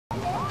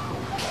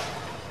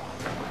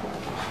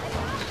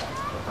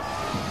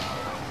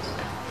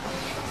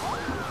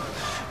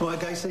All right,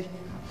 Gacy.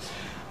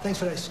 Thanks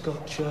for that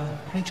scotch.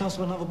 Any chance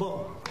of another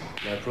bottle?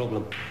 No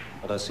problem.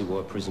 I don't see why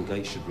a prison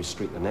gate should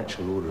restrict the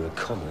natural order of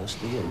commerce,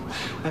 do you?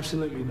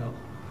 Absolutely not.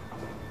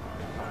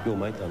 Your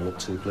mate don't look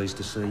too pleased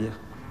to see you.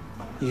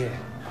 Yeah.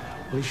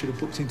 Well, he should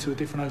have booked into a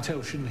different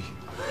hotel, shouldn't he?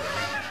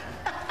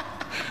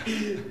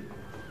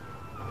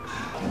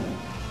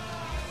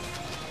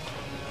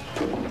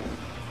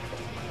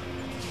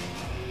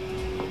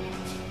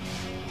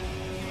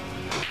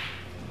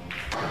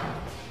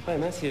 Hey,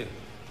 Matthew.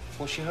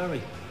 What's your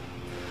hurry?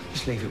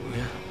 Just leave it with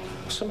you.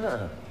 What's the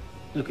matter?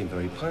 Looking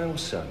very pale,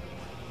 son.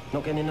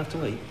 Not getting enough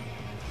to eat?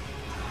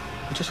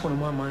 I just want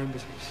to mind my own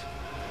business.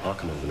 I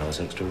can organise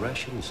extra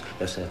rations.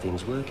 That's how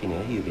things work in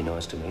here. You be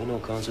nice to me and all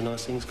kinds of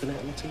nice things can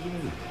happen to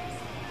you.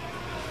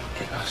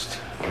 Get lost.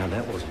 Now,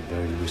 that wasn't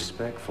very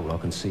respectful. I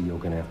can see you're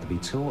going to have to be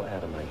taught how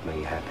to make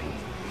me happy.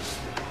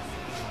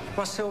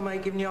 What's the old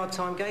mate giving you a hard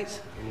time, Gates?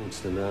 He needs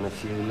to learn a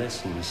few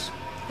lessons.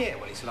 Yeah,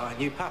 well, he's like a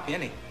new puppy,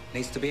 isn't he?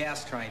 Needs to be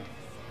house trained.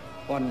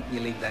 Why don't you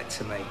leave that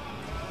to me?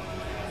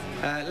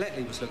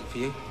 Letley was looking for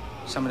you.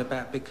 Something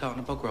about a big carton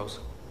of bog rolls.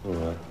 All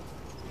right.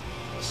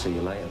 See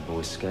you later,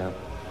 Boy Scout.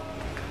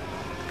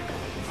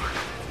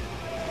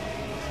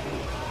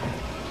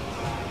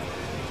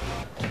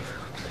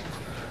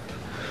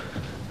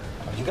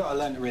 You've got to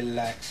learn to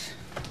relax.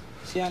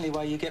 It's the only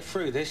way you get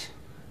through this.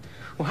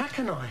 Well, how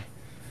can I?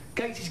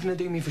 Gates is going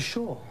to do me for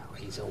sure. Oh,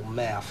 he's all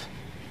mouth.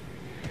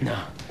 No.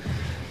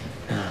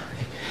 No.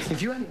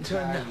 If you hadn't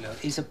turned up... Look,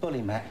 he's a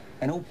bully, Matt,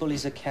 and all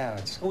bullies are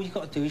cowards. All you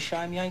got to do is show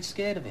him you ain't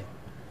scared of him.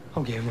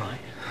 Oh, yeah, right.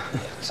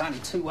 There's only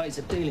two ways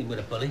of dealing with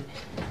a bully.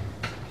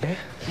 Yeah?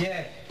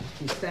 Yeah.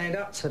 You stand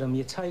up to them,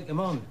 you take them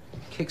on,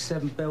 kick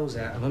 7 bells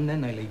out of them, then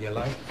they leave you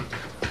alone.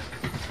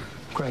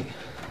 Great.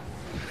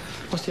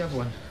 What's the other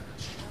one?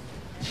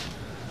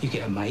 You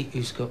get a mate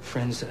who's got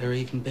friends that are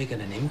even bigger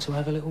than him to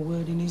have a little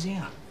word in his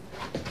ear.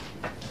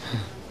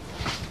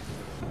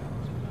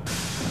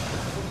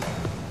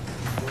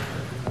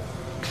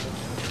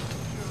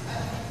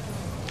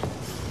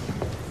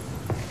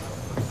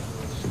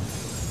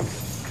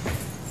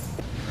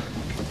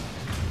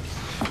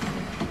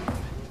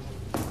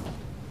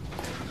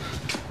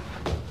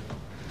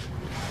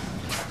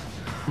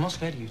 I'm not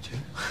scared of you two.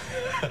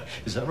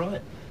 Is that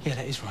right? Yeah,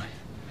 that is right.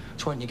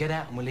 So why don't you get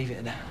out and we'll leave it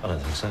at that? I don't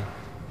think so.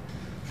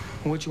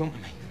 Well, what do you want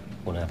with me?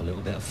 Want to have a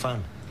little bit of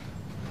fun.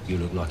 You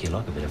look like you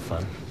like a bit of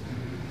fun.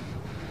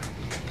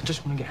 I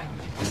just want to get out of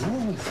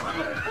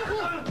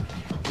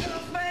it. Get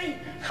off me!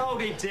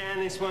 Hold it down,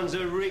 this one's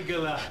a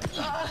regular.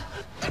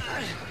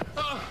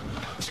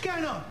 What's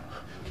going on?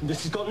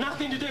 This has got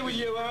nothing to do with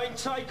you, I ain't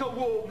take a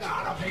walk. No,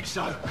 I don't think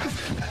so.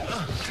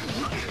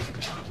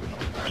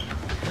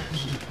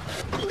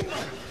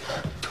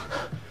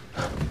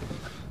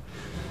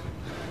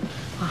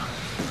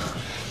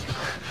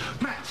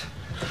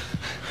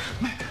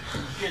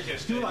 You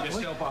just did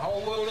yourself a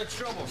whole world of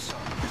trouble, son.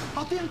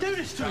 I didn't do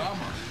this to him.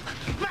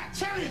 Matt,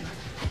 tell him!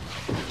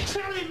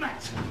 Tell him,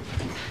 Matt!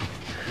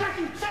 Matt,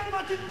 tell him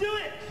I didn't do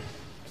it!